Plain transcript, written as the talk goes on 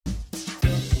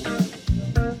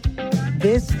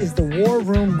This is the War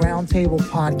Room Roundtable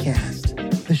podcast,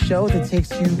 the show that takes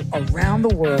you around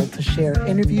the world to share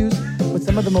interviews with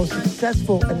some of the most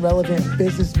successful and relevant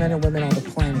businessmen and women on the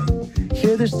planet.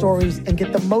 Hear their stories and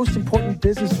get the most important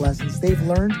business lessons they've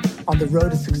learned on the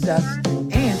road to success, and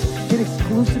get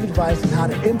exclusive advice on how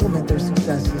to implement their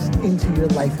successes into your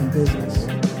life and business.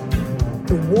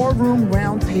 The War Room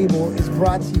Roundtable is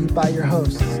brought to you by your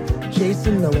hosts,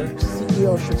 Jason Miller,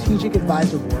 CEO of Strategic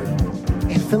Advisor Board,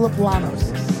 and Philip Lanos,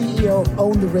 CEO of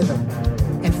Own the Rhythm,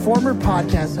 and former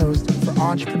podcast host for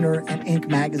Entrepreneur and Inc.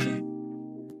 magazine.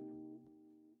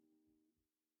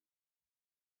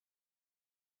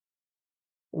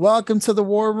 Welcome to the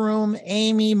War Room,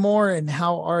 Amy Morin.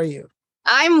 How are you?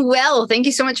 I'm well. Thank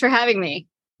you so much for having me.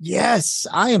 Yes,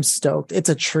 I am stoked. It's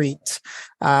a treat.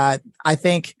 I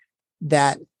think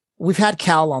that we've had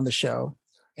Cal on the show,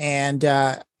 and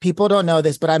people don't know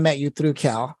this, but I met you through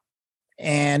Cal,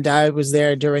 and I was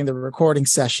there during the recording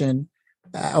session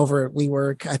over at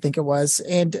WeWork, I think it was.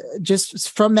 And just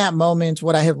from that moment,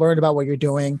 what I had learned about what you're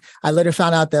doing, I later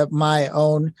found out that my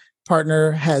own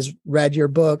partner has read your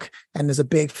book and is a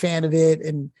big fan of it.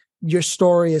 And your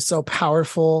story is so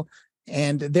powerful.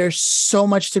 And there's so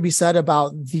much to be said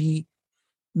about the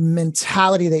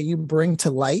mentality that you bring to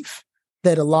life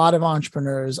that a lot of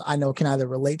entrepreneurs I know can either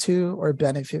relate to or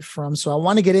benefit from. So I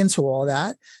want to get into all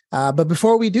that. But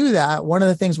before we do that, one of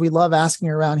the things we love asking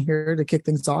around here to kick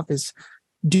things off is,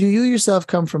 do you yourself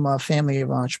come from a family of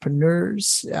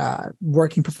entrepreneurs,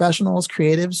 working professionals,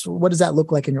 creatives? What does that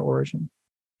look like in your origin?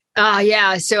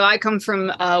 Yeah. So I come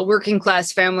from a working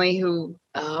class family who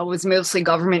was mostly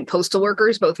government postal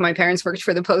workers. Both my parents worked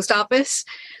for the post office,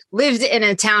 lived in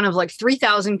a town of like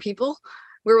 3,000 people,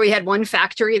 where we had one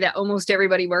factory that almost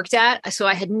everybody worked at. So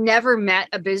I had never met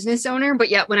a business owner, but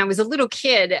yet when I was a little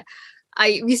kid, I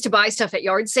used to buy stuff at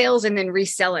yard sales and then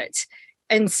resell it.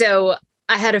 And so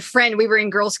I had a friend, we were in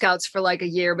Girl Scouts for like a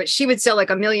year, but she would sell like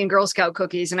 1 million Girl Scout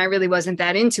cookies. And I really wasn't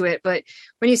that into it. But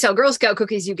when you sell Girl Scout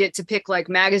cookies, you get to pick like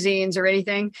magazines or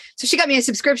anything. So she got me a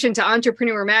subscription to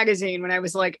Entrepreneur magazine when I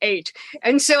was like 8.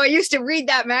 And so I used to read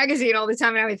that magazine all the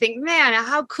time. And I would think, man,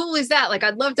 how cool is that? Like,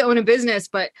 I'd love to own a business,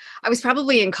 but I was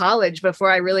probably in college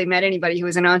before I really met anybody who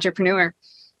was an entrepreneur.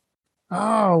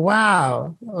 Oh,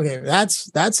 wow. Okay.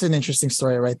 That's an interesting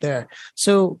story right there.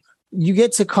 So you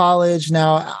get to college.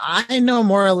 Now, I know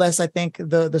more or less, I think,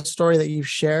 the story that you've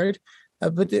shared,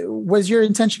 but was your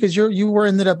intention, because you were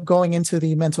ended up going into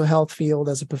the mental health field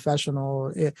as a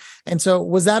professional. And so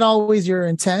was that always your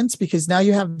intent? Because now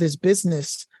you have this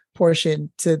business portion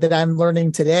that I'm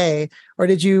learning today, or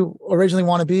did you originally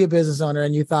want to be a business owner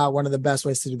and you thought one of the best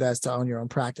ways to do that is to own your own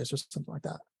practice or something like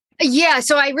that? Yeah.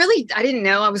 So I didn't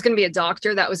know I was going to be a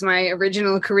doctor. That was my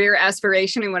original career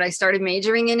aspiration and what I started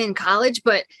majoring in college.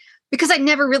 But because I'd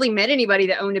never really met anybody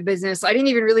that owned a business, I didn't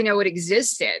even really know it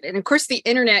existed. And of course, the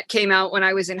internet came out when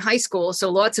I was in high school. So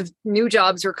lots of new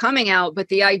jobs were coming out. But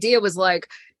the idea was like,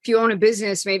 if you own a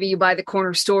business, maybe you buy the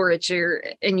corner store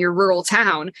in your rural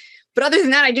town. But other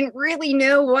than that, I didn't really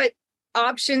know what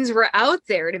options were out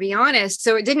there, to be honest.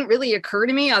 So it didn't really occur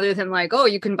to me other than like, oh,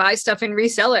 you can buy stuff and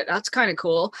resell it. That's kind of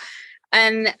cool.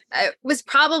 And it was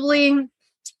probably...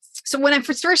 So when I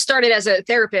first started as a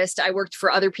therapist, I worked for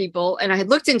other people and I had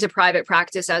looked into private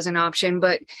practice as an option.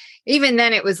 But even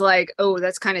then it was like, oh,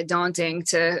 that's kind of daunting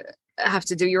to have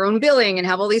to do your own billing and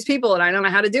have all these people. And I don't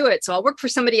know how to do it. So I'll work for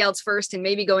somebody else first and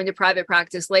maybe go into private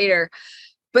practice later.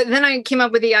 But then I came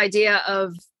up with the idea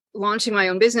of launching my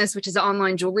own business, which is an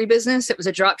online jewelry business. It was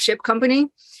a drop ship company.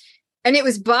 And it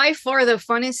was by far the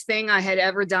funnest thing I had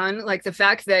ever done. Like the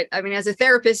fact that, I mean, as a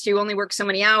therapist, you only work so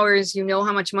many hours, you know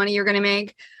how much money you're going to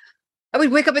make. I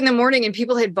would wake up in the morning and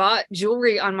people had bought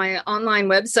jewelry on my online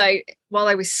website while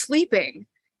I was sleeping.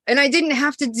 And I didn't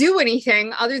have to do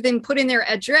anything other than put in their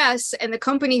address, and the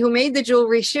company who made the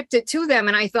jewelry shipped it to them.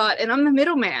 And I thought, and I'm the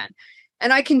middleman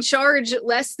and I can charge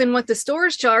less than what the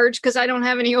stores charge because I don't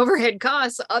have any overhead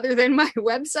costs other than my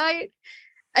website.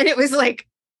 And it was like,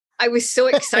 I was so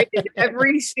excited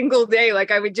every single day. Like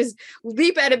I would just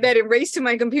leap out of bed and race to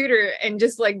my computer and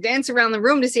just like dance around the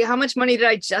room to see how much money did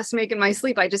I just make in my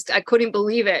sleep. I couldn't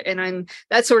believe it. And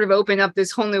that sort of opened up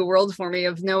this whole new world for me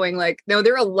of knowing like, no,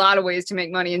 there are a lot of ways to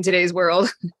make money in today's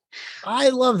world. I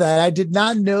love that. I did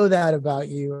not know that about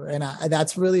you. And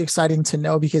that's really exciting to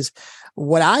know, because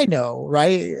what I know,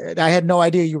 right, I had no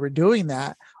idea you were doing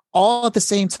that. All at the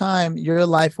same time, your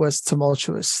life was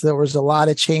tumultuous. There was a lot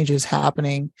of changes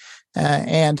happening,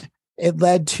 and it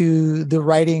led to the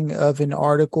writing of an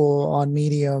article on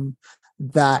Medium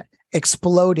that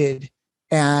exploded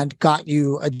and got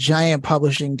you a giant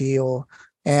publishing deal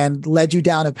and led you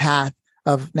down a path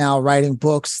of now writing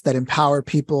books that empower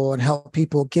people and help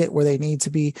people get where they need to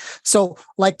be. So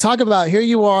like, talk about, here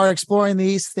you are exploring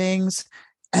these things.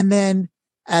 And then,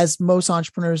 as most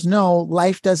entrepreneurs know,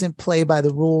 life doesn't play by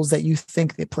the rules that you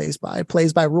think it plays by. It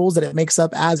plays by rules that it makes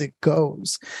up as it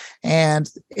goes. And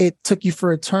it took you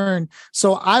for a turn.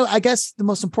 So I guess the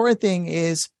most important thing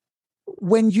is,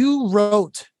 when you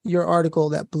wrote your article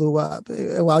that blew up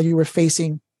while you were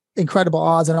facing incredible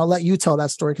odds, and I'll let you tell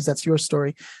that story because that's your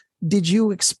story, did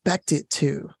you expect it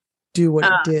to do what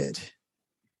it did?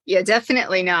 Yeah,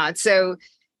 definitely not. So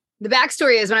the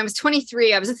backstory is, when I was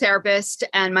 23, I was a therapist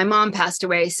and my mom passed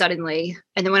away suddenly.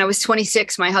 And then when I was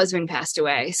 26, my husband passed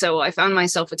away. So I found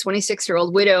myself a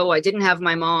 26-year-old widow. I didn't have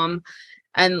my mom,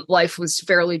 and life was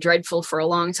fairly dreadful for a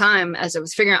long time as I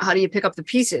was figuring out, how do you pick up the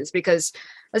pieces? Because,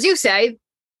 as you say,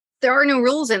 there are no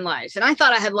rules in life. And I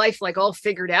thought I had life like all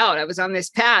figured out. I was on this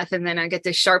path, and then I get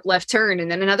this sharp left turn and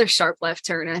then another sharp left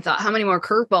turn. And I thought, how many more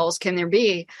curveballs can there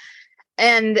be?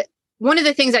 And one of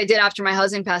the things I did after my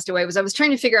husband passed away was I was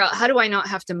trying to figure out, how do I not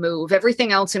have to move?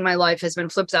 Everything else in my life has been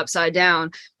flipped upside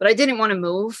down, but I didn't want to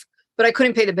move, but I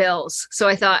couldn't pay the bills. So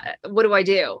I thought, what do I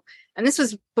do? And this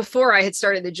was before I had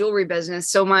started the jewelry business.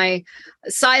 So my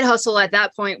side hustle at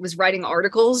that point was writing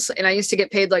articles. And I used to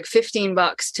get paid like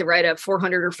 $15 to write a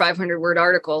 400 or 500 word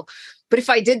article. But if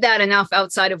I did that enough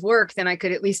outside of work, then I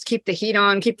could at least keep the heat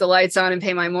on, keep the lights on, and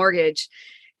pay my mortgage.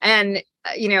 And,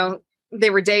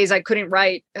 there were days I couldn't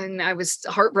write, and I was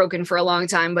heartbroken for a long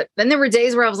time. But then there were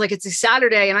days where I was like, it's a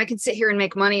Saturday and I can sit here and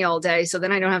make money all day. So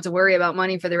then I don't have to worry about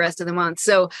money for the rest of the month.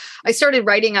 So I started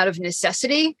writing out of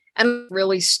necessity, and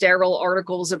really sterile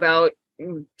articles about,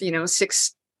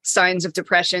 6 signs of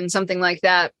depression, something like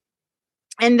that.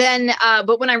 And then,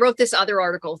 but when I wrote this other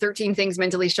article, 13 Things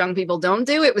Mentally Strong People Don't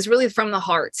Do, it was really from the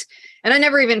heart. And I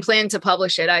never even planned to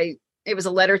publish it. It was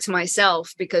a letter to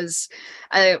myself, because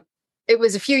it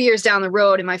was a few years down the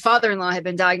road, and my father-in-law had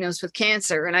been diagnosed with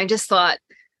cancer. And I just thought,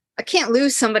 I can't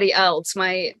lose somebody else.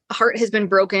 My heart has been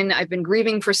broken. I've been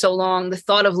grieving for so long. The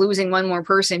thought of losing one more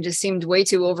person just seemed way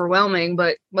too overwhelming,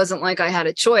 but wasn't like I had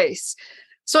a choice.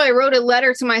 So I wrote a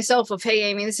letter to myself of, hey,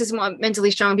 Amy, this is what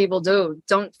mentally strong people do.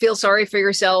 Don't feel sorry for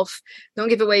yourself. Don't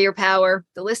give away your power.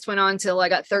 The list went on till I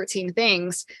got 13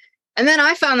 things. And then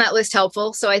I found that list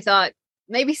helpful. So I thought,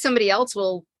 maybe somebody else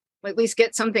will at least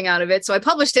get something out of it. So I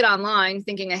published it online,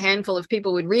 thinking a handful of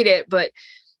people would read it, but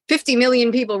 50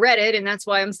 million people read it. And that's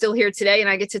why I'm still here today. And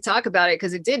I get to talk about it,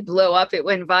 because it did blow up. It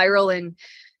went viral, and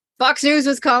Fox News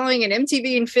was calling, and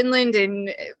MTV in Finland,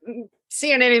 and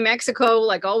CNN in Mexico,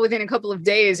 like all within a couple of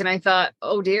days. And I thought,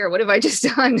 oh dear, what have I just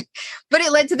done? But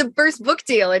it led to the first book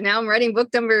deal. And now I'm writing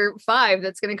book number 5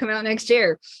 that's going to come out next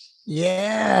year.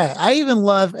 Yeah, I even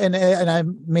love, and I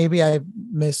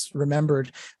misremembered,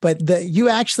 but you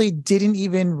actually didn't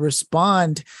even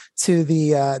respond to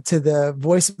the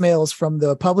voicemails from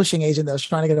the publishing agent that was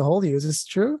trying to get a hold of you. Is this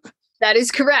true? That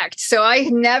is correct. So I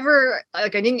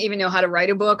didn't even know how to write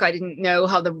a book. I didn't know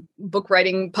how the book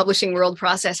writing, publishing world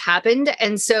process happened.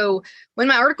 And so when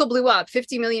my article blew up,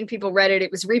 50 million people read it.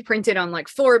 It was reprinted on like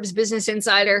Forbes, Business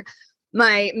Insider.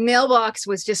 My mailbox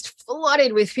was just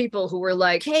flooded with people who were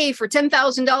like, hey, for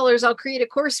 $10,000, I'll create a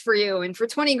course for you. And for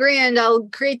 20 grand, I'll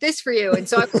create this for you. And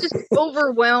so I was just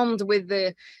overwhelmed with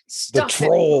the stuff. The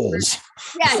trolls.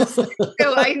 Yes. So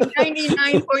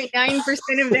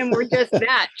 99.9% of them were just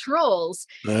that, trolls.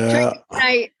 Yeah.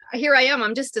 Here I am.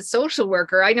 I'm just a social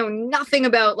worker. I know nothing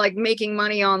about like making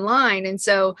money online. And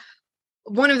so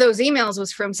one of those emails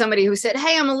was from somebody who said,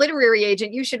 hey, I'm a literary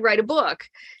agent. You should write a book.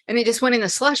 And it just went in the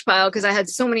slush pile because I had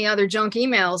so many other junk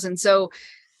emails. And so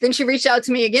then she reached out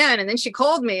to me again, and then she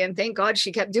called me, and thank God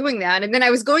she kept doing that. And then I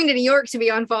was going to New York to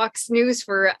be on Fox News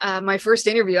for my first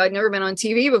interview. I'd never been on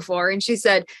TV before. And she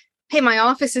said, hey, my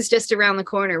office is just around the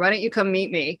corner. Why don't you come meet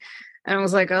me? And I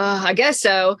was like, oh, I guess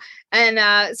so. And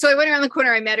so I went around the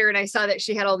corner, I met her, and I saw that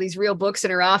she had all these real books in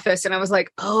her office. And I was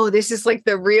like, oh, this is like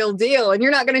the real deal. And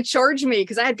you're not going to charge me,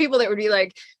 because I had people that would be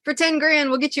like, for 10 grand,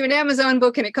 we'll get you an Amazon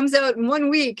book and it comes out in 1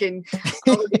 week. And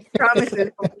all of these promises.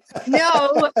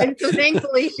 No. And so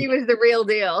thankfully she was the real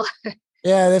deal.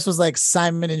 Yeah, this was like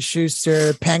Simon and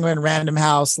Schuster, Penguin Random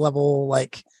House level,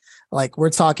 like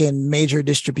we're talking major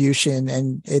distribution,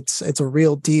 and it's a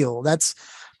real deal. That's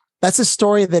a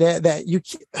story that you,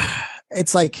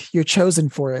 it's like you're chosen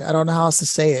for it. I don't know how else to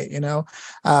say it,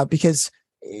 because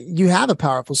you have a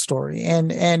powerful story,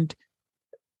 and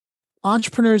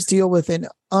entrepreneurs deal with an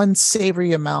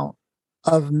unsavory amount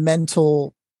of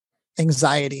mental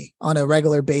anxiety on a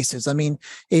regular basis. I mean,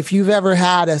 if you've ever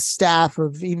had a staff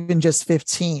of even just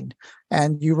 15,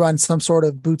 and you run some sort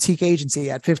of boutique agency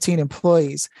at 15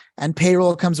 employees, and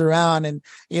payroll comes around, and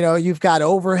you've got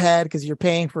overhead because you're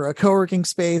paying for a co-working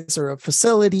space or a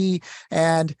facility,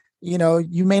 and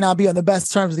you may not be on the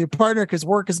best terms with your partner because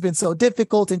work has been so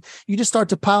difficult, and you just start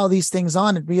to pile these things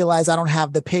on and realize, I don't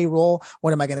have the payroll.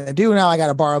 What am I going to do now? I got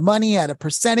to borrow money at a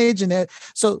percentage.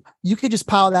 So you could just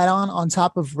pile that on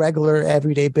top of regular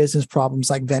everyday business problems,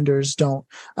 like vendors don't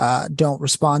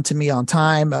respond to me on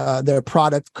time. Their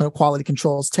product quality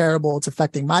control is terrible. It's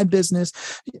affecting my business.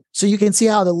 So you can see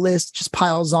how the list just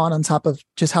piles on top of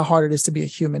just how hard it is to be a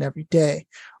human every day.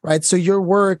 Right. So your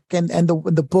work and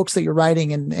the books that you're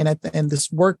writing and this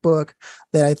workbook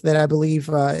that I believe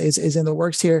is in the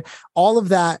works here, all of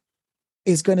that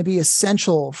is going to be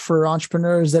essential for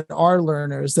entrepreneurs that are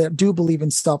learners, that do believe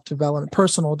in self-development,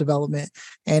 personal development,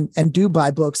 and do buy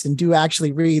books and do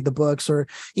actually read the books, or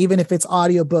even if it's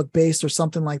audiobook based or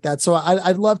something like that. So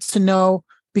I'd love to know,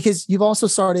 because you've also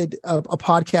started a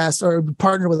podcast, or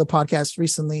partnered with a podcast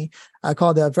recently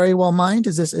called Very Well Mind.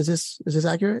 Is this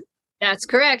accurate? That's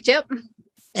correct. Yep.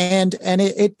 And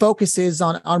it focuses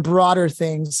on broader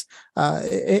things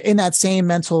in that same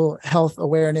mental health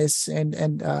awareness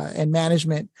and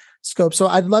management scope. So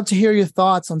I'd love to hear your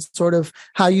thoughts on sort of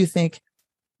how you think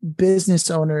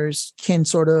business owners can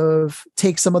sort of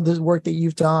take some of the work that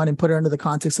you've done and put it under the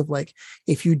context of, like,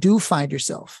 if you do find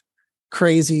yourself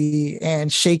crazy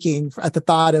and shaking at the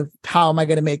thought of how am I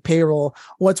going to make payroll,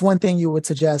 what's one thing you would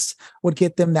suggest would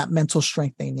get them that mental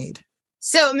strength they need?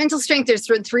 So mental strength, there's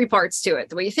three parts to it: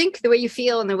 the way you think, the way you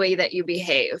feel, and the way that you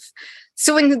behave.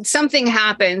 So when something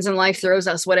happens and life throws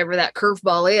us whatever that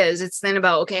curveball is, it's then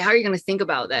about, okay, how are you going to think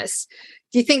about this?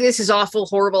 Do you think this is awful,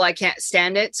 horrible, I can't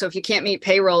stand it? So if you can't meet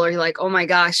payroll, or you're like, oh my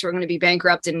gosh, we're going to be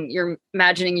bankrupt, and you're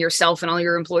imagining yourself and all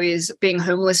your employees being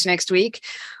homeless next week,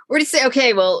 or to say,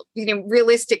 okay, well,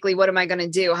 realistically, what am I going to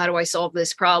do? How do I solve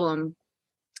this problem?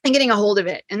 And getting a hold of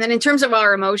it. And then in terms of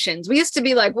our emotions, we used to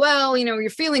be like, well, your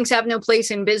feelings have no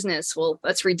place in business. Well,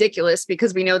 that's ridiculous,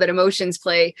 because we know that emotions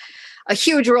play a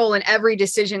huge role in every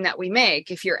decision that we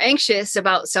make. If you're anxious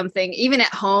about something, even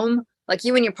at home, like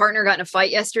you and your partner got in a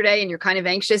fight yesterday and you're kind of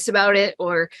anxious about it,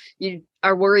 or you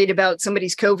are worried about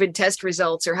somebody's COVID test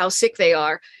results or how sick they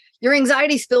are, your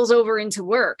anxiety spills over into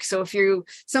work. So if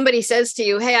somebody says to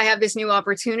you, hey, I have this new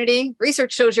opportunity,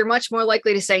 research shows you're much more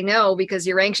likely to say no because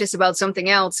you're anxious about something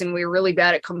else, and we're really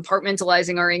bad at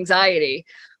compartmentalizing our anxiety.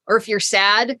 Or if you're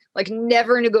sad, like,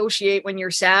 never negotiate when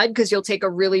you're sad, because you'll take a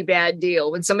really bad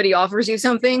deal. When somebody offers you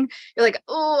something, you're like,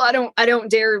 oh, I don't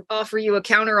dare offer you a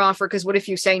counter offer, because what if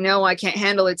you say no, I can't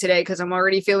handle it today because I'm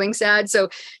already feeling sad. So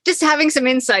just having some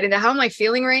insight into how am I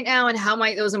feeling right now and how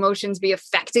might those emotions be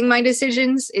affecting my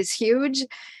decisions is huge.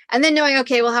 And then knowing,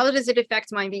 okay, well, how does it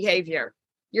affect my behavior?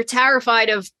 You're terrified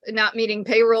of not meeting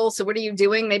payroll. So what are you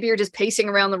doing? Maybe you're just pacing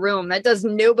around the room. That does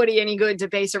nobody any good to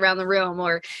pace around the room.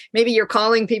 Or maybe you're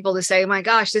calling people to say, oh my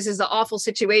gosh, this is an awful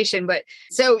situation. But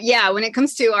so yeah, when it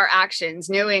comes to our actions,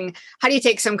 knowing how do you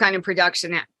take some kind of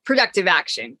productive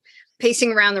action?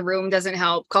 Pacing around the room doesn't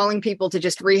help. Calling people to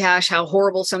just rehash how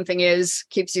horrible something is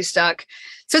keeps you stuck.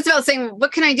 So it's about saying,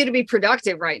 what can I do to be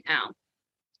productive right now?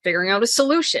 Figuring out a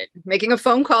solution, making a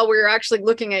phone call where you're actually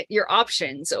looking at your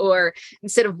options, or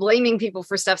instead of blaming people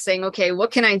for stuff, saying, okay,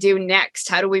 what can I do next?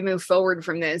 How do we move forward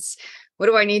from this? What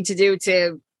do I need to do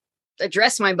to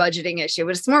address my budgeting issue?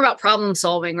 But it's more about problem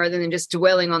solving rather than just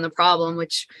dwelling on the problem,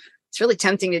 which it's really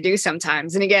tempting to do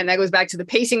sometimes. And again, that goes back to the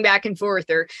pacing back and forth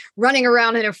or running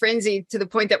around in a frenzy to the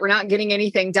point that we're not getting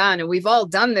anything done. And we've all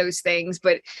done those things,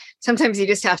 but sometimes you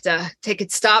just have to take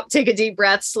a deep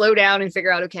breath, slow down, and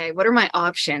figure out, okay, what are my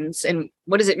options and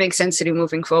what does it make sense to do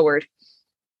moving forward?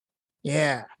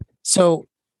 Yeah. So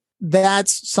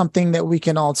that's something that we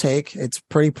can all take. It's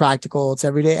pretty practical. It's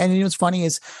every day. And what's funny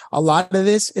is a lot of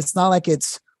this, it's not like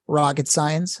it's rocket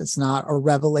science. It's not a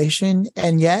revelation.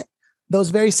 And yet, those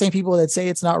very same people that say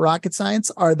it's not rocket science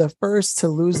are the first to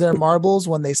lose their marbles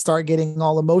when they start getting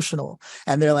all emotional,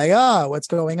 and they're like, "Oh, what's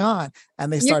going on?" And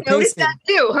they start pacing. That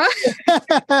too,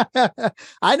 huh?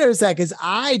 I noticed that because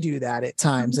I do that at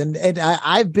times, and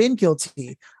I've been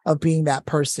guilty of being that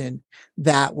person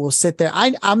that will sit there.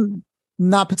 I'm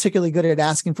not particularly good at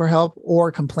asking for help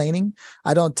or complaining.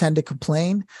 I don't tend to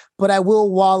complain, but I will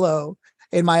wallow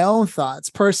in my own thoughts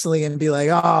personally and be like,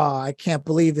 oh, I can't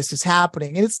believe this is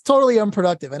happening. And it's totally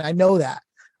unproductive. And I know that.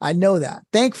 I know that.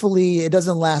 Thankfully, it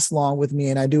doesn't last long with me,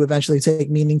 and I do eventually take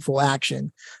meaningful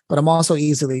action, but I'm also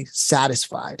easily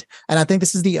satisfied. And I think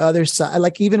this is the other side,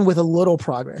 like even with a little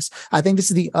progress, I think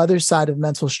this is the other side of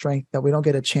mental strength that we don't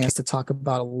get a chance to talk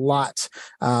about a lot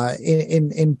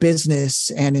in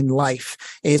business and in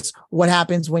life. It's what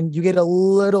happens when you get a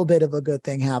little bit of a good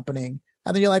thing happening.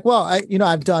 And then you're like, well,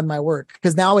 I've done my work,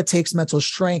 because now it takes mental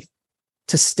strength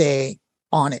to stay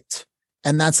on it.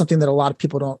 And that's something that a lot of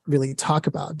people don't really talk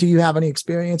about. Do you have any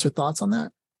experience or thoughts on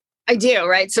that? I do,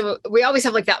 right? So we always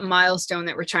have like that milestone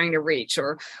that we're trying to reach,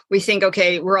 or we think,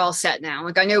 okay, we're all set now.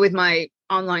 Like I know with my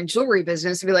online jewelry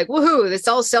business, it'd be like, woohoo, it's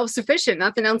all self-sufficient,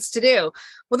 nothing else to do.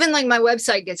 Well, then like my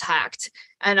website gets hacked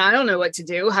and I don't know what to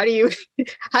do. How do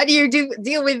you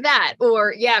deal with that?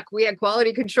 Or yeah, we had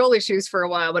quality control issues for a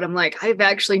while, but I'm like, I've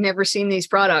actually never seen these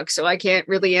products, so I can't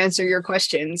really answer your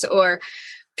questions. Or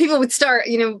people would start,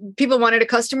 people wanted a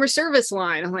customer service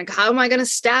line. I'm like, how am I going to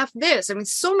staff this? I mean,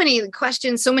 so many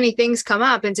questions, so many things come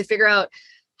up, and to figure out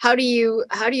how do you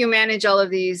manage all of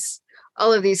these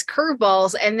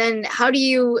curveballs, and then how do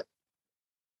you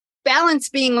balance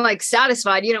being like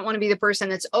satisfied? You don't want to be the person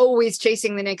that's always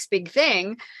chasing the next big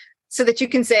thing, so that you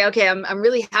can say, okay, I'm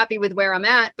really happy with where I'm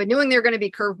at, but knowing there are going to be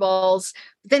curveballs.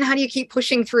 Then how do you keep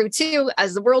pushing through too?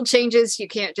 As the world changes, you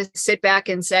can't just sit back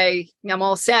and say, I'm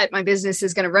all set, my business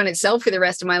is going to run itself for the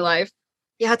rest of my life.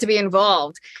 You have to be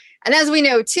involved. And as we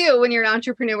know too, when you're an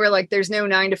entrepreneur, like there's no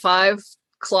 9 to 5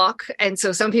 clock. And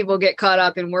so some people get caught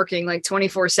up in working like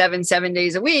 24/7, 7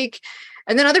 days a week.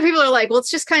 And then other people are like, well,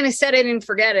 let's just kind of set it and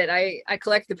forget it. I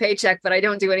collect the paycheck, but I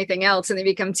don't do anything else. And they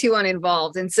become too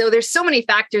uninvolved. And so there's so many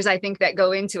factors, I think, that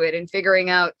go into it, and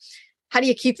figuring out how do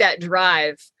you keep that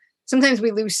drive. Sometimes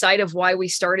we lose sight of why we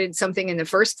started something in the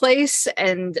first place.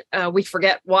 And we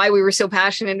forget why we were so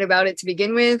passionate about it to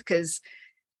begin with, because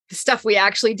the stuff we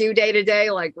actually do day to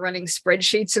day, like running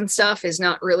spreadsheets and stuff, is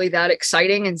not really that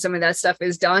exciting. And some of that stuff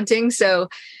is daunting. So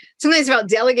sometimes about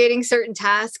delegating certain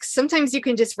tasks. Sometimes you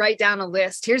can just write down a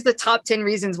list. Here's the top 10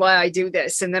 reasons why I do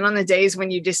this. And then on the days when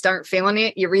you just aren't feeling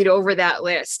it, you read over that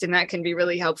list, and that can be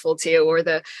really helpful too. Or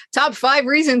the top 5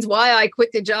 reasons why I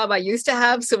quit the job I used to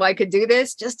have so I could do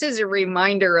this, just as a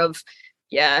reminder of,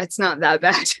 yeah, it's not that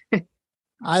bad.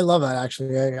 I love that.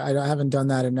 Actually, I haven't done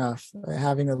that enough.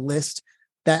 Having a list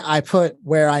that I put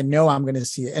where I know I'm going to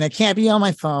see it. And it can't be on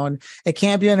my phone. It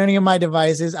can't be on any of my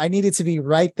devices. I need it to be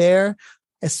right there,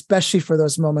 especially for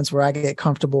those moments where I get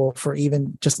comfortable for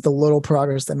even just the little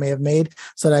progress that may have made,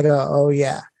 so that I go, oh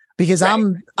yeah, because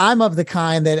right. I'm of the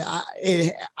kind that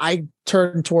I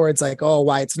turn towards like, oh,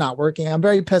 why it's not working. I'm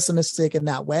very pessimistic in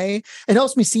that way. It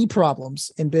helps me see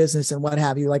problems in business and what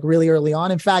have you, like really early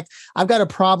on. In fact, I've got a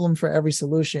problem for every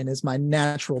solution is my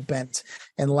natural bent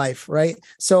in life. Right.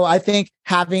 So I think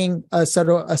having a set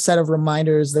of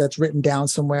reminders that's written down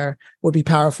somewhere would be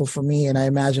powerful for me. And I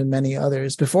imagine many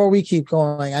others. Before we keep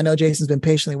going, I know Jason's been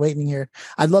patiently waiting here.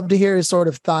 I'd love to hear his sort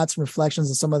of thoughts and reflections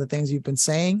on some of the things you've been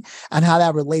saying and how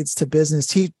that relates to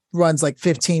business. He runs like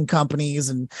 15 companies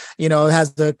and,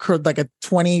 has like a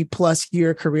 20 plus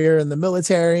year career in the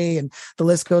military, and the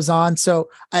list goes on. So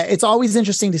it's always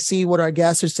interesting to see what our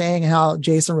guests are saying and how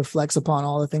Jason reflects upon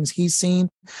all the things he's seen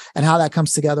and how that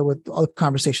comes together with all the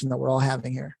conversation that we're all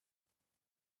having here.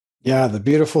 Yeah. The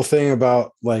beautiful thing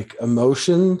about like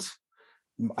emotions,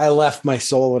 I left my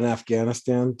soul in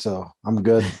Afghanistan, so I'm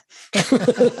good.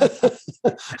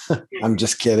 I'm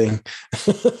just kidding.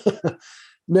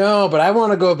 No, but I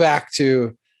want to go back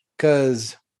to,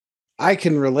 because I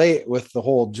can relate with the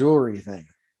whole jewelry thing.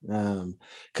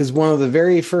 Because one of the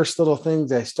very first little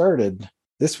things I started,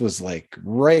 this was like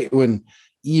right when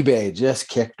eBay just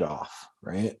kicked off,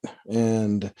 right?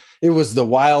 And it was the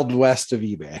wild west of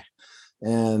eBay.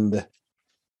 And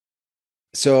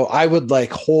so I would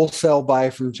like wholesale buy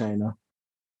from China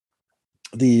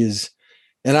these,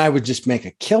 and I would just make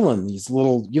a killing. These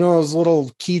little, those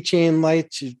little keychain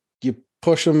lights, you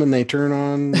push them and they turn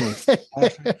on.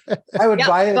 I would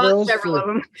buy those. Several of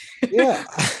them. Yeah.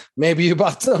 Maybe you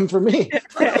bought some for me.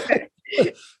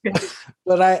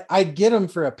 But I'd get them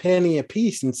for a penny a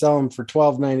piece and sell them for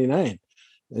 $12.99.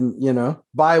 And,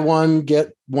 buy one,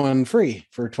 get one free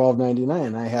for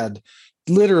 $12.99. I had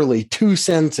literally 2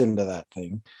 cents into that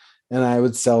thing, and I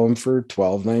would sell them for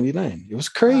 $12.99. It was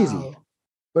crazy. Wow.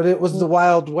 But it was the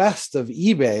wild west of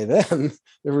eBay then.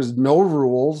 There was no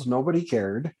rules. Nobody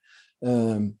cared.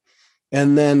 And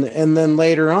then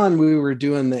later on, we were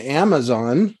doing the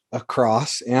Amazon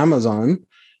across Amazon,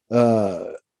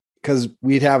 because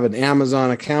we'd have an Amazon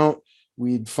account.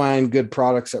 We'd find good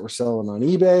products that were selling on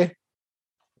eBay,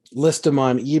 list them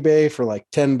on eBay for like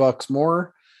 $10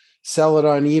 more. sell it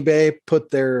on eBay,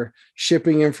 put their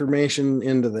shipping information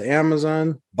into the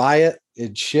Amazon, buy it,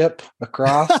 it'd ship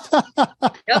across,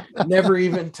 never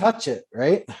even touch it,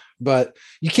 right? But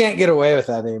you can't get away with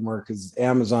that anymore because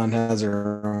Amazon has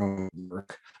their own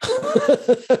work.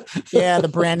 Yeah, the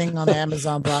branding on the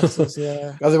Amazon boxes.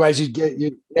 Yeah. Otherwise, you'd get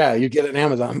an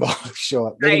Amazon box show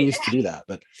up. They didn't used to do that,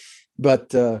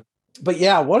 but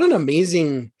yeah, what an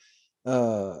amazing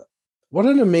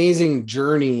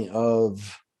journey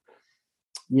of,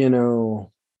 you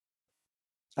know,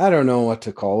 I don't know what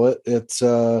to call it. It's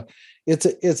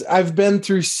I've been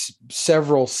through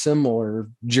several similar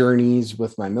journeys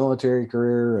with my military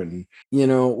career, and you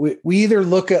know, we either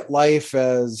look at life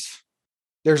as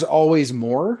there's always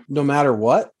more, no matter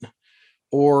what,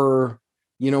 or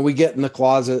you know, we get in the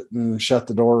closet and shut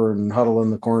the door and huddle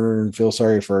in the corner and feel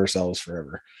sorry for ourselves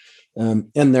forever.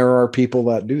 And there are people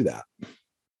that do that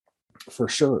for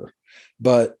sure,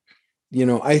 but you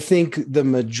know, I think the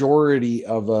majority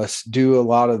of us do a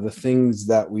lot of the things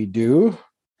that we do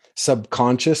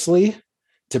subconsciously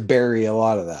to bury a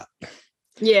lot of that.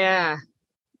 Yeah.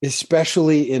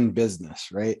 Especially in business,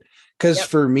 right? Because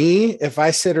for me, if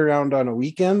I sit around on a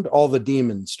weekend, all the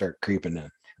demons start creeping in,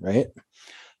 right?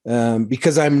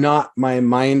 Because my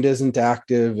mind isn't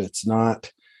active. It's not,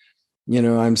 you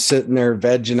know, I'm sitting there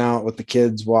vegging out with the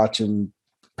kids watching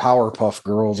Powerpuff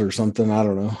Girls or something. I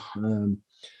don't know.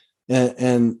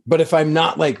 But if I'm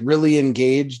not like really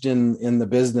engaged in the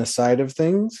business side of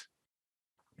things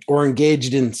or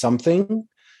engaged in something,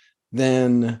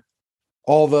 then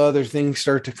all the other things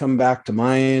start to come back to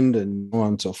mind and so on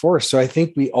and so forth. So I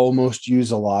think we almost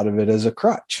use a lot of it as a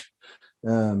crutch.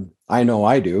 I know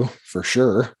I do for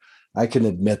sure. I can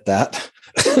admit that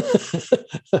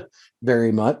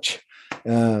very much.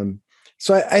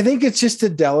 So I think it's just a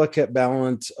delicate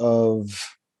balance of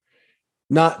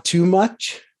not too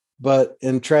much,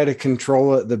 and try to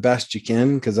control it the best you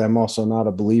can. Cause I'm also not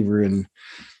a believer in,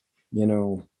 you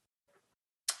know,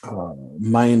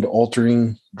 mind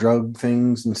altering drug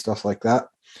things and stuff like that.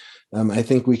 I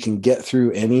think we can get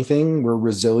through anything. We're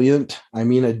resilient. I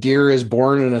mean, a deer is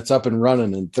born and it's up and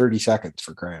running in 30 seconds,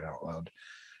 for crying out loud.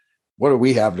 What do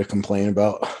we have to complain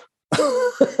about?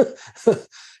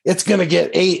 It's going to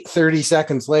get 30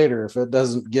 seconds later if it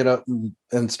doesn't get up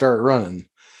and start running.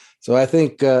 So I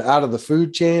think out of the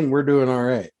food chain, we're doing all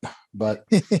right, but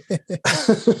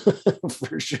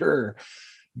for sure.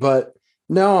 But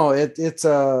no, it's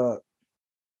a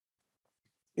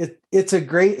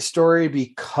great story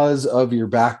because of your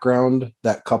background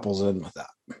that couples in with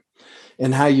that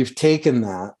and how you've taken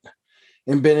that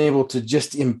and been able to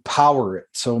just empower it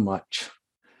so much.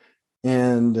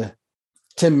 And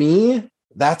to me,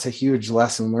 that's a huge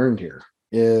lesson learned here,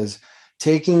 is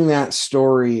taking that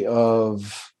story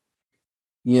of,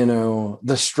 you know,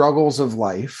 the struggles of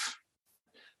life,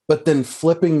 but then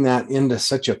flipping that into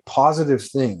such a positive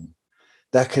thing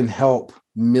that can help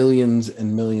millions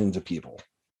and millions of people.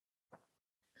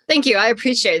 Thank you. I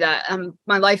appreciate that.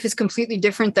 My life is completely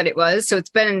different than it was. So it's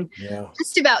been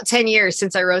just about 10 years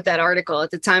since I wrote that article.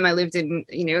 At the time, I lived in,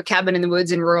 you know, a cabin in the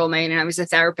woods in rural Maine, and I was a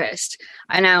therapist.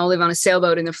 I now live on a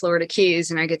sailboat in the Florida Keys,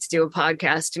 and I get to do a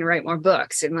podcast and write more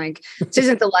books. And like, this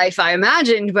isn't the life I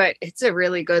imagined, but it's a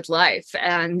really good life.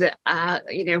 And,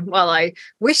 you know, while I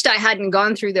wished I hadn't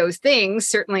gone through those things,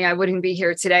 certainly I wouldn't be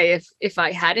here today if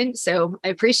I hadn't. So I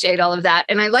appreciate all of that.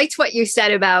 And I liked what you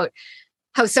said about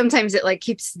how sometimes it like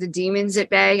keeps the demons at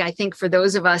bay. I think for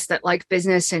those of us that like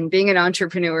business and being an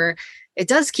entrepreneur, it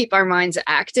does keep our minds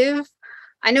active.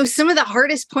 I know some of the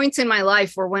hardest points in my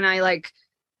life were when I like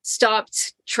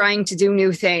stopped trying to do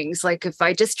new things. Like if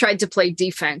I just tried to play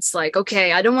defense, like,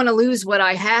 okay, I don't want to lose what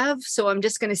I have, so I'm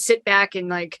just going to sit back and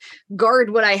like guard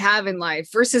what I have in life,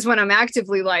 versus when I'm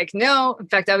actively like, no. In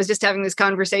fact, I was just having this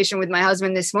conversation with my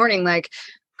husband this morning, like,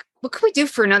 what can we do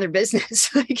for another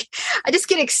business? Like, I just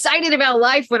get excited about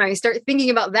life when I start thinking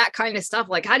about that kind of stuff.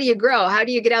 Like, how do you grow? How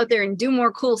do you get out there and do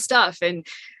more cool stuff? And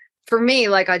for me,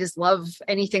 like, I just love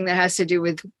anything that has to do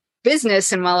with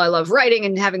business. And while I love writing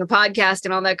and having a podcast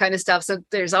and all that kind of stuff, so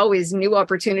there's always new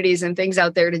opportunities and things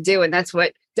out there to do. And that's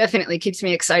what definitely keeps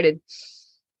me excited.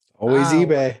 Always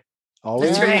eBay.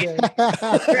 Always right.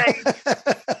 That's right.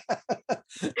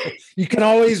 You can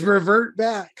always revert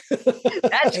back.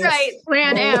 That's right.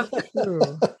 Plan F.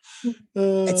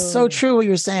 It's so true what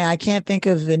you're saying. I can't think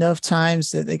of enough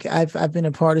times that like, I've been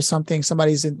a part of something.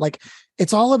 Somebody's in, like,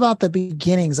 it's all about the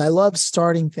beginnings. I love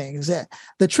starting things.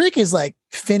 The trick is like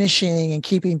finishing and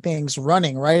keeping things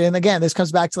running, right? And again, this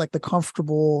comes back to like the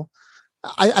comfortable.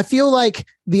 I feel like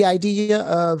the idea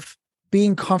of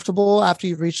being comfortable after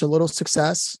you've reached a little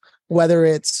success, whether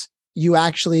it's you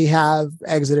actually have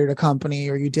exited a company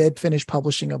or you did finish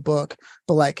publishing a book,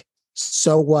 but like,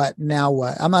 so what? Now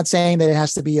what? I'm not saying that it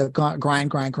has to be a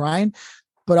grind,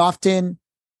 but often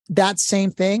that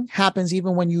same thing happens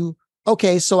even when you,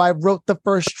 okay, so I wrote the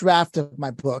first draft of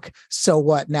my book. So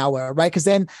what? Now what? Right? Because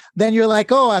then you're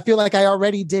like, oh, I feel like I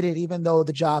already did it, even though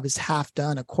the job is half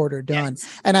done, a quarter done.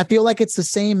 Yes. And I feel like it's the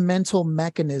same mental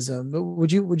mechanism.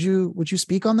 Would you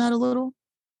speak on that a little?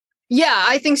 Yeah,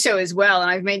 I think so as well. And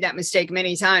I've made that mistake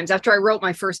many times. After I wrote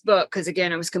my first book, because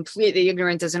again, I was completely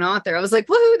ignorant as an author, I was like,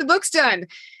 woohoo, the book's done.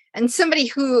 And somebody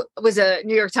who was a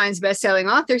New York Times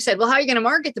bestselling author said, well, how are you going to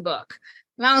market the book?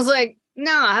 And I was like,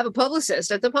 no, I have a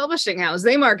publicist at the publishing house.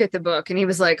 They market the book. And he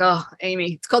was like, oh,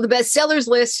 Amy, it's called the bestsellers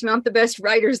list, not the best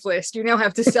writers list. You now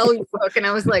have to sell your book. And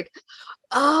I was like,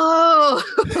 oh.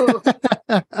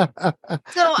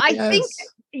 So I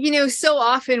think, so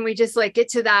often we just like get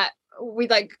to that. We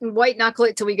like white knuckle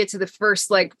it till we get to the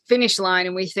first like finish line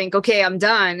and we think, okay, I'm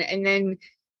done. And then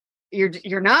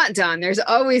you're not done. There's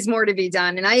always more to be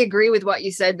done. And I agree with what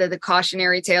you said, that the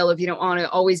cautionary tale of you don't want to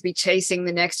always be chasing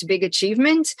the next big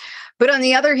achievement. But on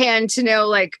the other hand, to know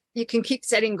like you can keep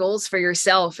setting goals for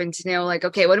yourself and to know like,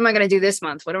 okay, what am I going to do this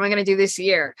month? What am I going to do this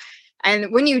year?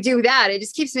 And when you do that, it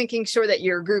just keeps making sure that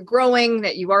you're growing,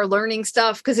 that you are learning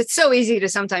stuff, because it's so easy to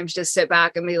sometimes just sit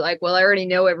back and be like, well, I already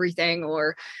know everything,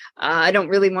 or I don't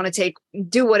really want to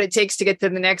do what it takes to get to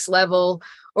the next level.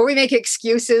 Or we make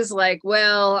excuses like,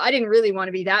 well, I didn't really want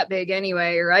to be that big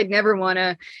anyway, or I'd never want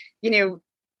to,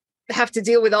 have to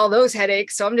deal with all those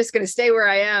headaches. So I'm just going to stay where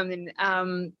I am.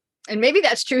 And maybe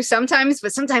that's true sometimes,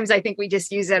 but sometimes I think we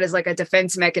just use that as like a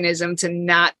defense mechanism to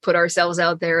not put ourselves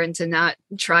out there and to not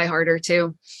try harder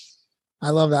too. I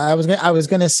love that. I was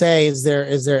gonna say, is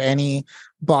there any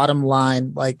bottom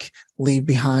line, like leave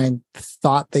behind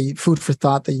food for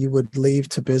thought that you would leave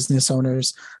to business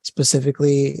owners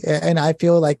specifically? And I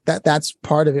feel like that's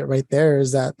part of it right there,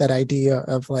 is that idea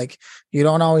of like, you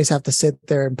don't always have to sit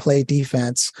there and play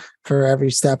defense for every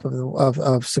step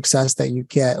of success that you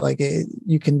get. Like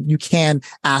you can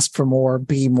ask for more,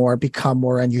 be more, become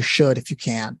more, and you should if you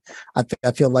can.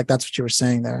 I feel like that's what you were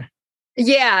saying there.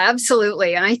 Yeah,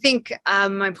 absolutely. And I think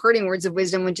my parting words of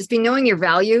wisdom would just be knowing your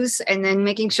values and then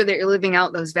making sure that you're living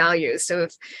out those values. So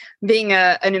if being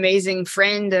an amazing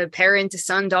friend, a parent, a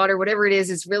son, daughter, whatever it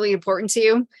is really important to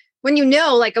you, when you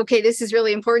know, like, okay, this is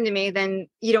really important to me, then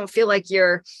you don't feel like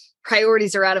your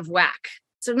priorities are out of whack.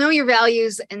 So know your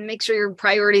values and make sure your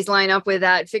priorities line up with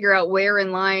that. Figure out where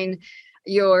in line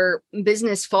your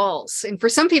business falls. And for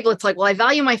some people, it's like, well, I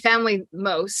value my family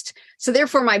most, so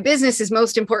therefore my business is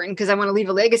most important because I want to leave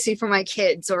a legacy for my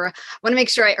kids, or I want to make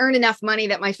sure I earn enough money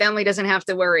that my family doesn't have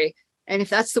to worry. And if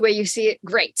that's the way you see it,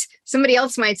 great. Somebody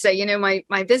else might say,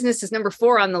 my business is number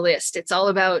 4 on the list. It's all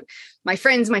about my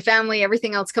friends, my family,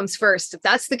 everything else comes first. If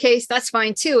that's the case, that's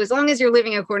fine too, as long as you're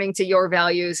living according to your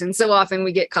values. And so often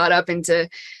we get caught up into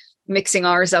mixing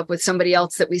ours up with somebody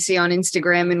else that we see on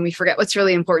Instagram, and we forget what's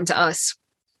really important to us.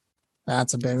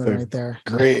 That's a big one right there.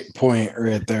 Great point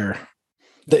right there.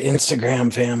 The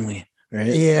Instagram family, right?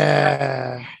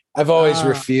 Yeah. I've always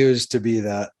refused to be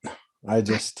that. I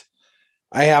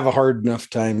have a hard enough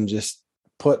time just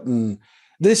putting,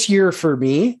 this year for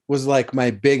me was like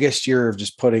my biggest year of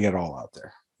just putting it all out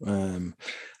there.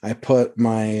 I put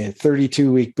my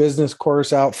 32-week business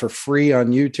course out for free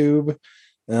on YouTube.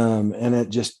 And it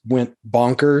just went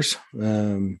bonkers.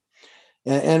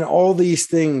 And all these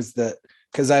things that,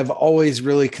 because I've always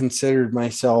really considered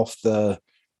myself the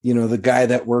guy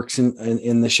that works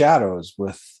in the shadows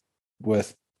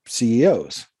with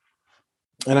CEOs.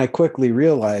 And I quickly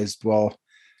realized, well,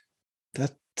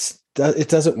 it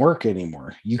doesn't work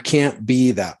anymore. You can't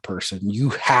be that person.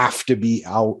 You have to be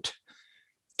out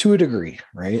to a degree,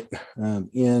 right?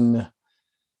 In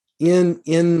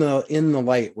the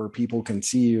light where people can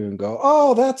see you and go,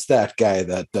 oh, that's that guy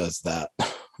that does that,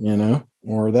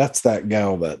 or that's that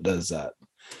gal that does that.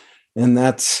 And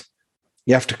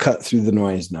you have to cut through the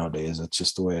noise nowadays. That's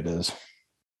just the way it is.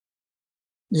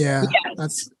 Yeah.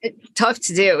 It's tough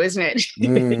to do, isn't it?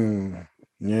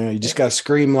 Yeah. You just got to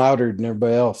scream louder than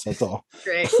everybody else. That's all.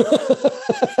 Great.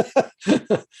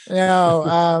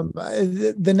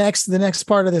 The next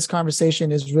part of this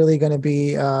conversation is really going to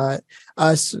be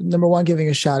us, number one, giving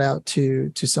a shout out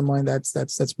to someone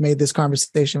that's made this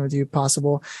conversation with you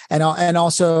possible, and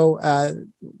also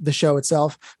the show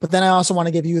itself. But then I also want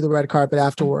to give you the red carpet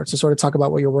afterwards to sort of talk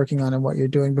about what you're working on and what you're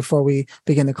doing before we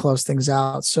begin to close things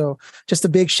out. So just a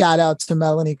big shout out to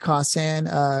Melanie Cossan.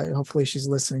 Hopefully she's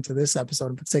listening to this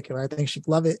episode in particular. I think she'd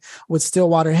love it. With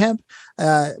Stillwater Hemp,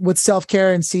 with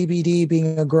self-care and CBD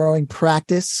being a growing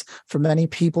practice for many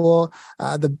people,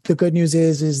 the good news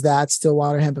is that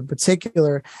Stillwater Hemp in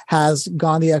particular has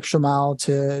gone the extra mile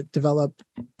to develop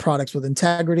products with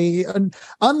integrity. And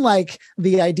unlike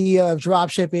the idea of drop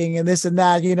shipping and this and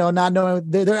that, not knowing,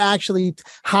 they're actually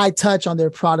high touch on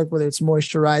their product, whether it's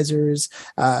moisturizers,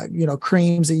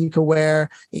 creams that you can wear,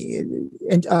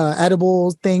 and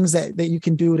edible things that you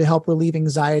can do to help relieve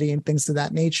anxiety and things of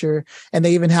that nature. And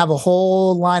they even have a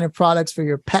whole line of products for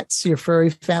your pets, your furry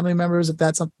family members, if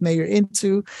that's something that you're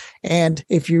into. And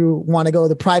if you want to go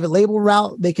the private label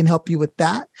route, they can help you with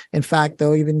that. In fact,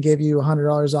 they'll even give you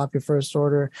 $100 off your first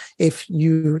order if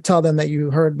you tell them that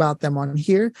you heard about them on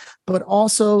here. But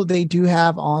also they do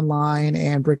have online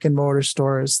and brick and mortar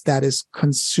stores that is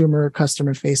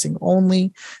customer facing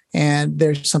only. And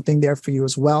there's something there for you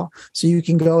as well. So you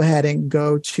can go ahead and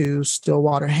go to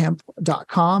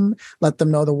stillwaterhemp.com, let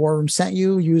them know the War Room sent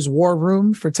you, use War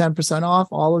Room for 10% off,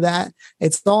 all of that.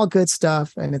 It's all good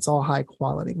stuff and it's all high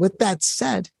quality. With that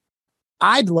said,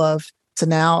 I'd love to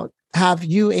now have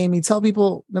you, Amy, tell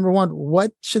people, number one,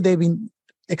 what should they be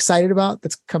excited about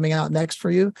that's coming out next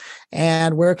for you?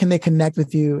 And where can they connect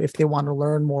with you if they want to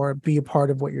learn more, be a part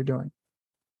of what you're doing?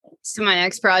 So my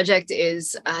next project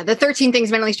is the 13 Things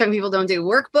Mentally Strong People Don't Do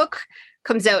workbook.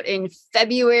 Comes out in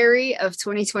February of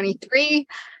 2023.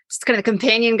 It's kind of a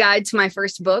companion guide to my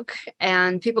first book.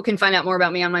 And people can find out more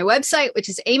about me on my website, which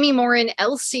is Amy Morin,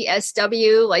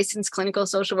 LCSW, Licensed Clinical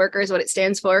Social Worker is what it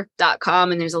stands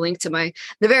for.com. And there's a link to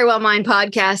the Very Well Mind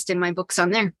podcast and my books on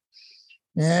there.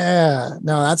 Yeah,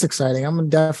 no, that's exciting. I'm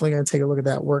definitely going to take a look at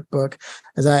that workbook,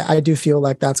 as I do feel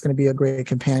like that's going to be a great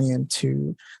companion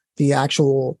to the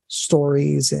actual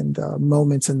stories and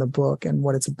moments in the book and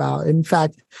what it's about. In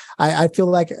fact, I feel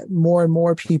like more and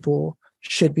more people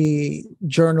should be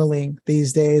journaling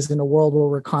these days in a world where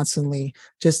we're constantly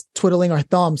just twiddling our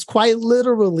thumbs, quite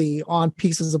literally, on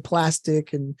pieces of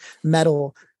plastic and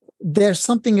metal. There's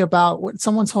something about what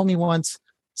someone told me once.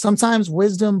 Sometimes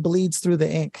wisdom bleeds through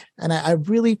the ink. And I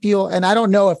really feel, and I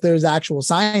don't know if there's actual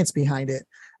science behind it,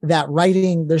 that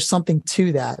writing, there's something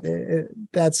to that.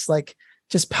 That's like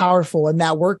just powerful. And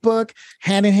that workbook,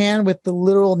 hand in hand with the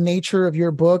literal nature of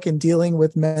your book and dealing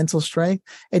with mental strength,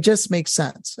 it just makes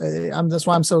sense. That's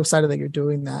why I'm so excited that you're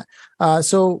doing that.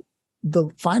 So the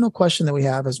final question that we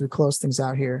have as we close things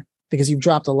out here, because you've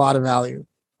dropped a lot of value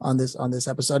on this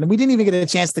episode, and we didn't even get a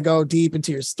chance to go deep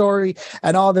into your story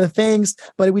and all the things,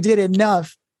 but we did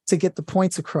enough to get the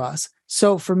points across.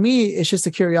 So for me, it's just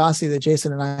a curiosity that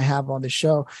Jason and I have on the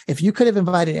show. If you could have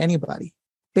invited anybody,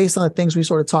 based on the things we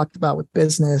sort of talked about with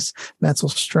business, mental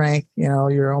strength,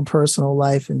 your own personal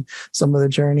life and some of the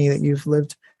journey that you've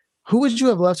lived, who would you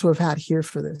have loved to have had here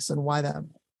for this, and why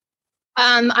them?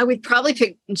 I would probably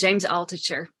pick James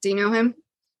Altucher. Do you know him?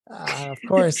 Of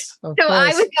course. I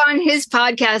was on his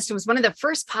podcast. It was one of the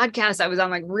first podcasts I was on,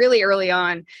 like really early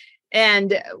on.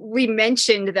 And we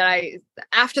mentioned that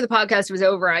after the podcast was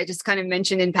over, I just kind of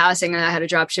mentioned in passing that I had a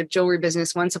dropship jewelry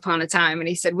business once upon a time. And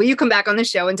he said, will you come back on the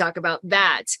show and talk about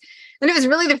that? And it was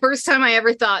really the first time I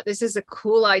ever thought, this is a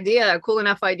cool idea, a cool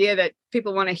enough idea that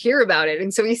people want to hear about it.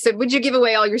 And so he said, would you give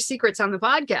away all your secrets on the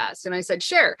podcast? And I said,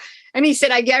 sure. And he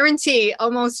said, I guarantee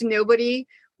almost nobody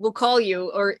will call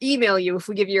you or email you if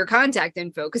we give you your contact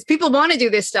info, because people want to do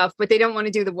this stuff, but they don't want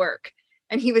to do the work.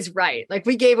 And he was right. Like,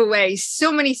 we gave away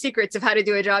so many secrets of how to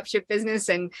do a dropship business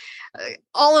and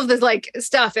all of this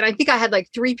stuff. And I think I had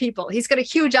 3 people. He's got a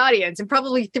huge audience, and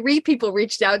probably 3 people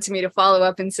reached out to me to follow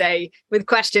up and say with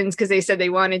questions, because they said they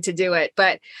wanted to do it.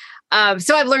 But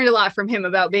so I've learned a lot from him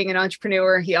about being an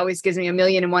entrepreneur. He always gives me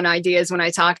 1,000,001 ideas when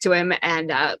I talk to him,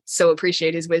 and so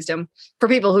appreciate his wisdom. For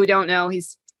people who don't know,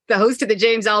 he's the host of the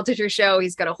James Altucher Show.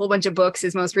 He's got a whole bunch of books.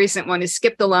 His most recent one is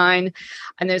Skip the Line.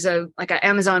 And there's an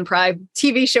Amazon Prime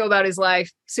TV show about his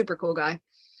life. Super cool guy.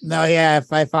 No, yeah.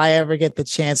 If I ever get the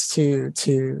chance to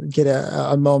get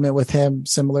a moment with him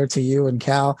similar to you and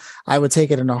Cal, I would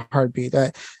take it in a heartbeat.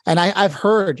 And I've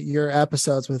heard your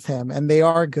episodes with him, and they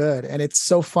are good. And it's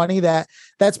so funny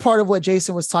that's part of what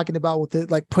Jason was talking about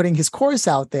with putting his course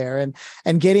out there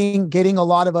and getting a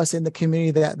lot of us in the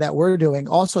community that we're doing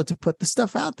also to put the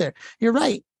stuff out there. You're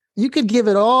right. You could give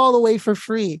it all away for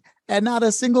free, and not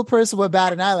a single person would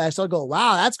bat an eyelash. They'll go,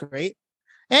 wow, that's great.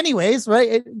 anyways,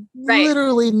 right? Right.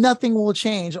 Literally nothing will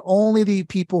change. Only the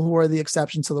people who are the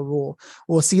exception to the rule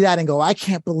will see that and go, I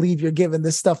can't believe you're giving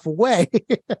this stuff away.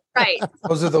 Right.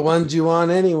 Those are the ones you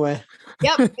want anyway.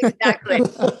 Yep, exactly.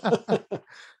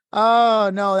 Oh,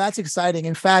 no, that's exciting.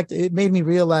 In fact, it made me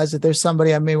realize that there's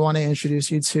somebody I may want to introduce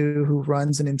you to who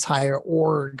runs an entire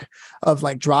org of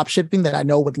like drop shipping that I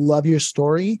know would love your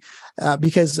story,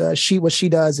 because what she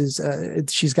does is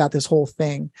she's got this whole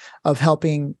thing of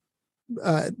helping.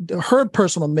 Her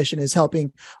personal mission is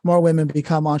helping more women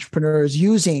become entrepreneurs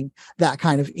using that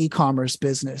kind of e-commerce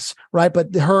business, right?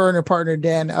 But her and her partner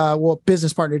Dan,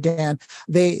 business partner Dan,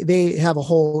 they have a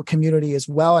whole community as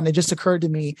well. And it just occurred to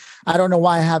me, I don't know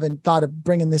why I haven't thought of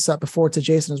bringing this up before to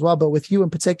Jason as well, but with you in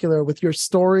particular, with your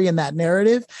story and that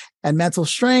narrative and mental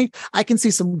strength, I can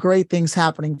see some great things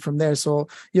happening from there. So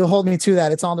you'll hold me to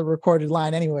that. It's on the recorded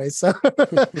line anyway, so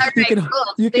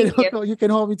you can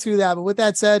hold me to that. But with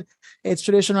that said, it's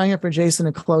tradition right here for Jason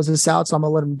to close this out, so I'm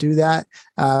gonna let him do that.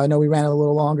 I know we ran a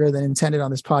little longer than intended on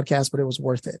this podcast, but it was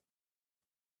worth it.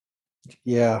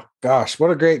 Yeah, gosh, what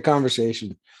a great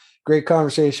conversation! Great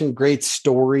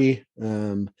story.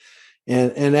 And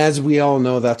as we all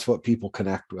know, that's what people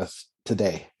connect with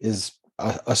today is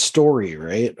a story,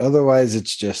 right? Otherwise,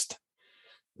 it's just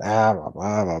blah blah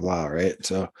blah blah blah, right?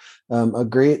 So, a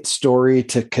great story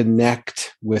to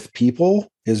connect with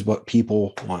people is what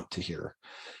people want to hear.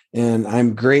 And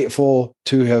I'm grateful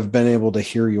to have been able to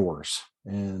hear yours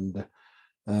and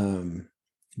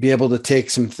be able to take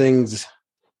some things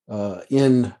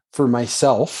in for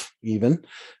myself, even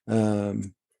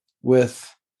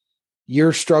with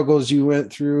your struggles you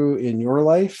went through in your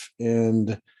life.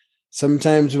 And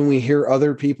sometimes when we hear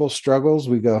other people's struggles,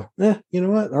 we go, you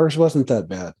know what? Ours wasn't that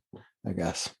bad, I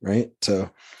guess. Right.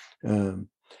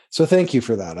 So thank you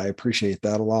for that. I appreciate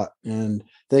that a lot. And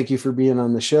thank you for being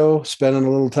on the show, spending a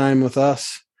little time with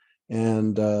us.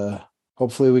 And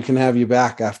hopefully we can have you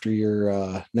back after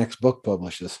your next book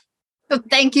publishes. So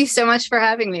thank you so much for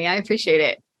having me. I appreciate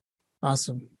it.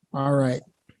 Awesome. All right.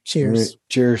 Cheers. All right.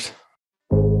 Cheers.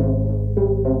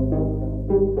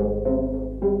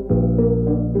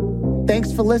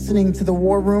 Thanks for listening to the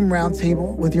War Room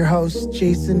Roundtable with your hosts,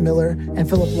 Jason Miller and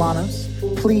Philip Lanos.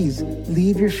 Please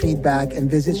leave your feedback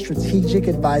and visit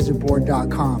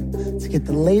strategicadvisorboard.com to get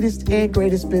the latest and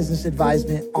greatest business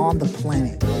advisement on the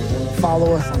planet.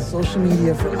 Follow us on social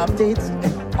media for updates,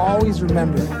 and always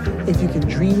remember, if you can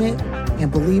dream it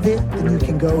and believe it, then you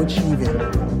can go achieve it.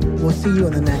 We'll see you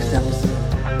in the next episode.